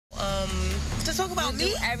To talk about me?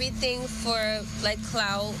 Do everything for like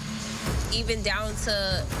clout, even down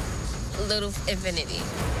to little infinity.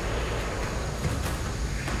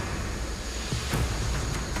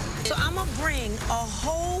 So I'm gonna bring a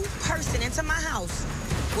whole person into my house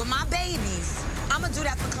with my babies. I'm gonna do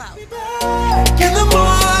that for clout. In the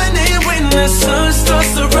morning when the sun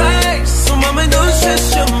starts to rise, so mama don't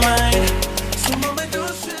stress your mind. So mama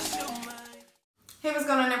don't stress your mind. Hey, what's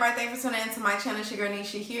going on everybody? Thanks for tuning in to my channel. It's your girl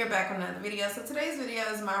Nesha here, back with another video. So today's video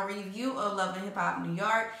is my review of Love and Hip Hop New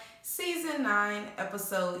York, Season 9,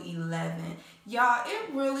 Episode 11. Y'all,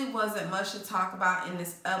 it really wasn't much to talk about in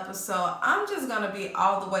this episode. I'm just going to be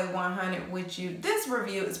all the way 100 with you. This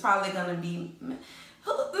review is probably going to be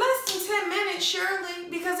less than 10 minutes, surely,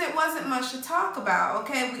 because it wasn't much to talk about,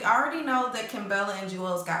 okay? We already know that Kimbella and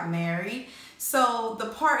Juelz got married. So the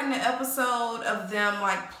part in the episode of them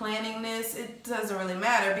like planning this, it doesn't really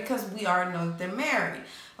matter because we already know that they're married.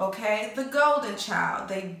 Okay, the Golden Child.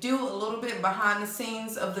 They do a little bit behind the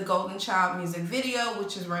scenes of the Golden Child music video,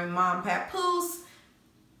 which is Remy and Papoose.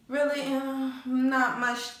 Really, not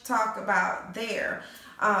much to talk about there.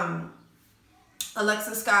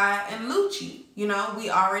 Alexis Skyy and Lucci. You know,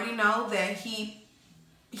 we already know that he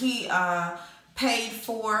paid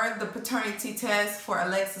for the paternity test for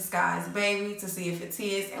Alexis Skyy's baby to see if it's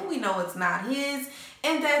his, and we know it's not his,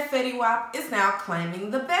 and that Fetty Wap is now claiming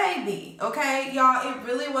the baby. Okay, y'all, it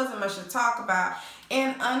really wasn't much to talk about,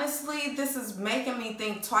 and honestly, this is making me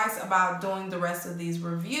think twice about doing the rest of these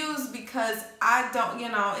reviews because I don't, you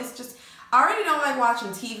know, it's just, I already don't like watching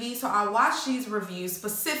TV, so I watch these reviews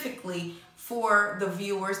specifically for the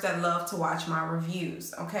viewers that love to watch my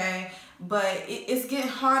reviews, okay? But it's getting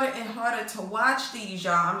harder and harder to watch these,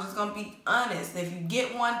 y'all. I'm just gonna be honest. If you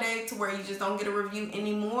get one day to where you just don't get a review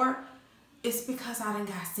anymore, it's because I done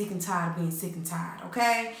got sick and tired of being sick and tired,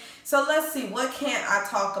 okay? So let's see, what can't I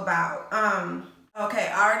talk about?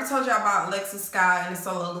 Okay, I already told y'all about Alexis Skyy and the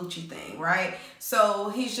Solo Lucci thing, right? So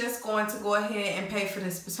he's just going to go ahead and pay for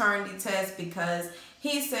this paternity test because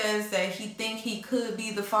he says that he think he could be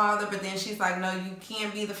the father, but then she's like, no, you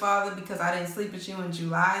can't be the father because I didn't sleep with you in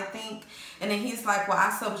July, I think. And then he's like, well, I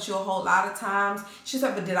slept with you a whole lot of times. She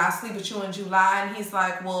said, but did I sleep with you in July? And he's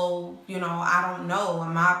like, well, you know, I don't know.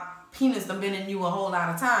 And my penis done been in you a whole lot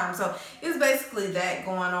of times. So it's basically that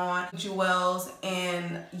going on. Juelz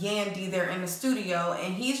and Yandy, they're in the studio,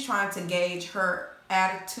 and he's trying to gauge her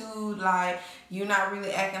attitude, like, you're not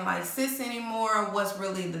really acting like sis anymore, what's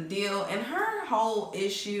really the deal? And her whole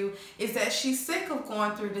issue is that she's sick of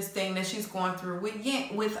going through this thing that she's going through with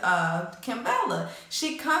Kimbella.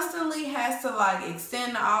 She constantly has to like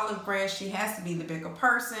extend the olive branch. She has to be the bigger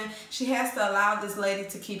person. She has to allow this lady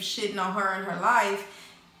to keep shitting on her in her life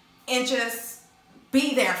and just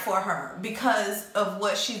be there for her because of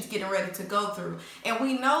what she's getting ready to go through. And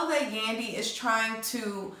we know that Yandy is trying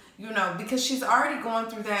to, you know, because she's already going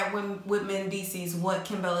through that with Mendices, what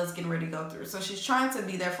Kimbella is getting ready to go through. So she's trying to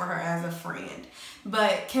be there for her as a friend.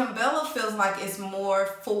 But Kimbella feels like it's more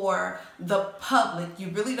for the public. You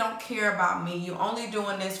really don't care about me. You're only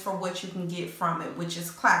doing this for what you can get from it, which is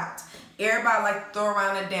clout. Everybody like throw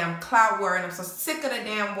around the damn clout word, and I'm so sick of the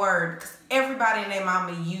damn word because everybody and their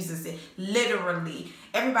mama uses it. Literally,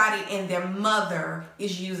 everybody and their mother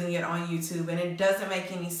is using it on YouTube, and it doesn't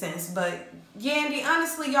make any sense. But Yandy,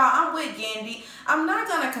 honestly, y'all, I'm with Yandy. I'm not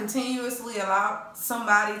going to continuously allow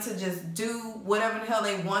somebody to just do whatever the hell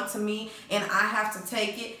they want to me, and I have to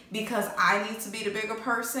take it because I need to be the bigger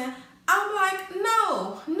person. I'm like,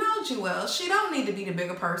 no, Juelz, she don't need to be the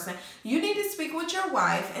bigger person. You need to speak with your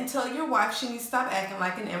wife and tell your wife she needs to stop acting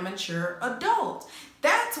like an immature adult.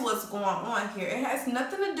 That's what's going on here. It has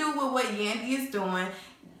nothing to do with what Yandy is doing.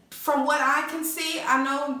 From what I can see, I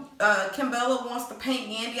know Kimbella wants to paint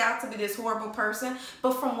Yandy out to be this horrible person,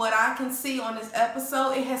 but from what I can see on this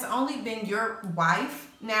episode, it has only been your wife.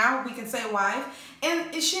 Now we can say wife,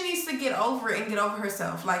 and she needs to get over it and get over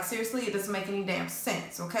herself. Like, seriously, it doesn't make any damn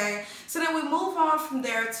sense, okay? So then we move on from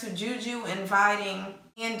there to Juju inviting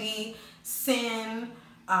Yandy, Sin,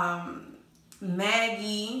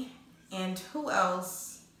 Maggie, and who else?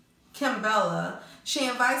 Kimbella. She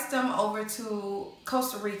invites them over to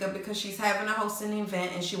Costa Rica because she's having a hosting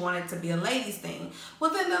event and she wanted it to be a ladies thing.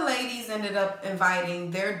 Well, then the ladies ended up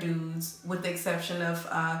inviting their dudes, with the exception of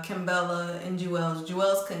Kimbella and Juelz.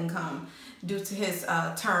 Juelz couldn't come due to his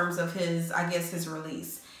terms of his, I guess, his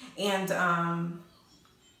release. And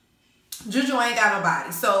Juju ain't got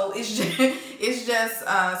nobody. So it's just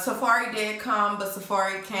Safari did come, but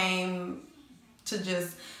Safari came to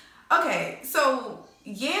just, okay, so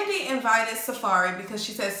Yandy invited Safari because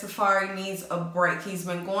she said Safari needs a break. He's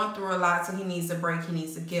been going through a lot, so he needs a break. He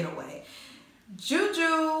needs a getaway.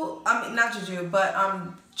 Juju I mean, not Juju, but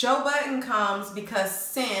Joe Budden comes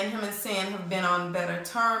because him and Sin have been on better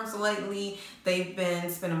terms lately. They've been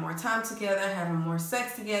spending more time together, having more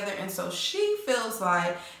sex together, and so she feels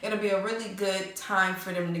like it'll be a really good time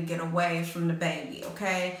for them to get away from the baby,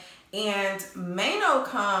 okay? And Mano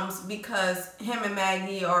comes because him and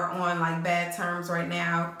Maggie are on like bad terms right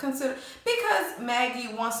now. Because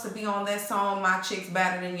Maggie wants to be on that song, My Chick's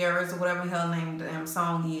Better Than Yours, or whatever the hell name the damn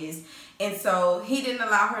song is. And so he didn't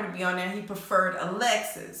allow her to be on there. He preferred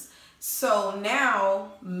Alexis. So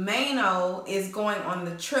now Mano is going on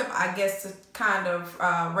the trip, I guess, to kind of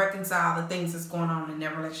reconcile the things that's going on in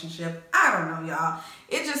their relationship. I don't know, y'all.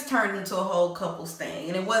 It just turned into a whole couples thing,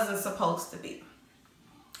 and it wasn't supposed to be.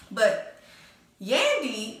 But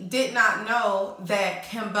Yandy did not know that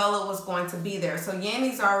Kimbella was going to be there. So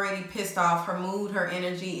Yandy's already pissed off. Her mood, her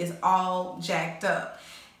energy is all jacked up.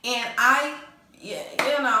 And you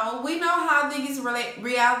know, we know how these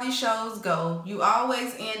reality shows go. You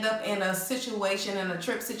always end up in a situation, in a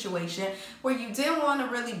trip situation, where you didn't want to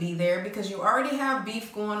really be there because you already have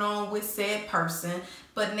beef going on with said person.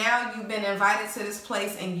 But now you've been invited to this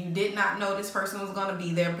place and you did not know this person was going to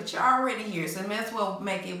be there, but you're already here. So you may as well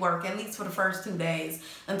make it work, at least for the first 2 days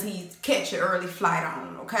until you catch your early flight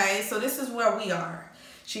on, okay? So this is where we are.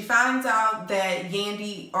 She finds out that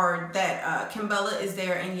Kimbella is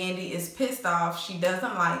there and Yandy is pissed off. She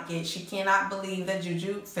doesn't like it. She cannot believe that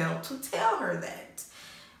Juju failed to tell her that.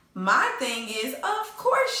 My thing is, of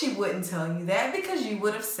course she wouldn't tell you that because you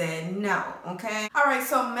would have said no, okay? All right,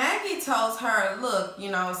 so Maggie tells her, look,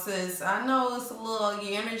 you know, sis, I know it's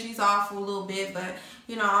your energy's off a little bit, but,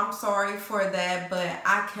 you know, I'm sorry for that, but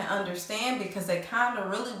I can understand because they kind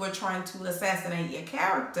of really were trying to assassinate your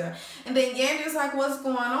character. And then Yandy's like, what's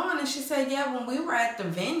going on? And she said, yeah, when we were at the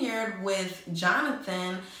vineyard with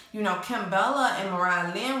Jonathan, you know, Kimbella and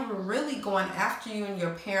Mariah Lynn were really going after you and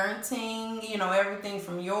your parenting, you know, everything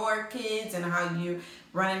from your kids and how you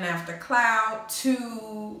running after Cloud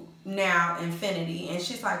to now Infinity. And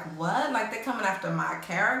she's like, what? Like, they're coming after my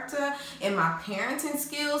character and my parenting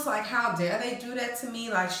skills? Like, how dare they do that to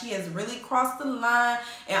me? Like, she has really crossed the line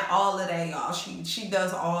and all of that, y'all. She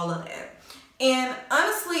does all of that. And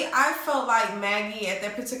honestly, I felt like Maggie at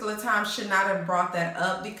that particular time should not have brought that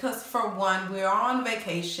up because, for one, we're on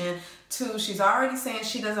vacation. Two, she's already saying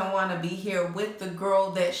she doesn't want to be here with the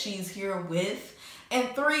girl that she's here with. And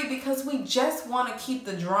three, because we just want to keep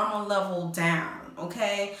the drama level down,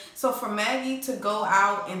 okay? So for Maggie to go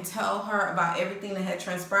out and tell her about everything that had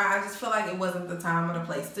transpired, I just feel like it wasn't the time or the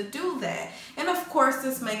place to do that. And of course,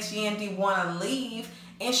 this makes Yandy want to leave.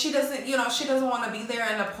 And she doesn't, you know, she doesn't want to be there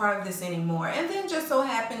and a part of this anymore. And then just so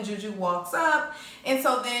happened, Juju walks up. And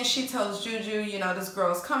so then she tells Juju, you know, this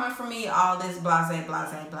girl's coming for me, all this blase,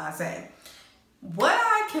 blase, blase. What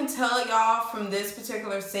I can tell y'all from this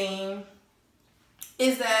particular scene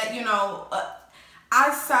is that, you know,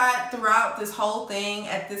 I side throughout this whole thing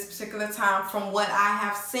at this particular time. From what I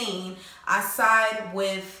have seen, I side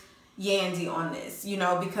with Yandy on this, you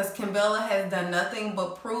know, because Kimbella has done nothing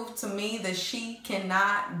but prove to me that she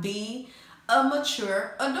cannot be a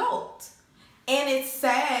mature adult. And it's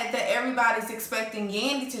sad that everybody's expecting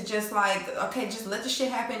Yandy to just like, okay, just let the shit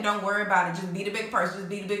happen, don't worry about it, just be the big person, just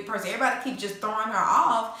be the big person. Everybody keep just throwing her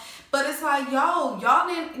off. But it's like, yo, y'all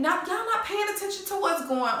not paying attention to what's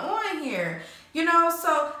going on here. You know,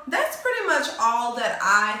 so that's pretty much all that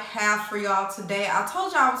I have for y'all today. I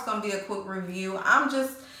told y'all it was going to be a quick review.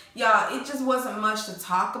 Y'all, it just wasn't much to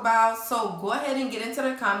talk about. So go ahead and get into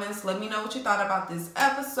the comments. Let me know what you thought about this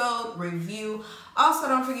episode review. Also,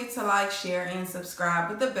 don't forget to like, share, and subscribe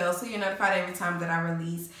with the bell so you're notified every time that I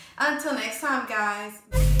release. Until next time, guys.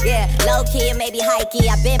 Yeah, low key, maybe high key.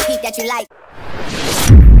 I been peeped that you like.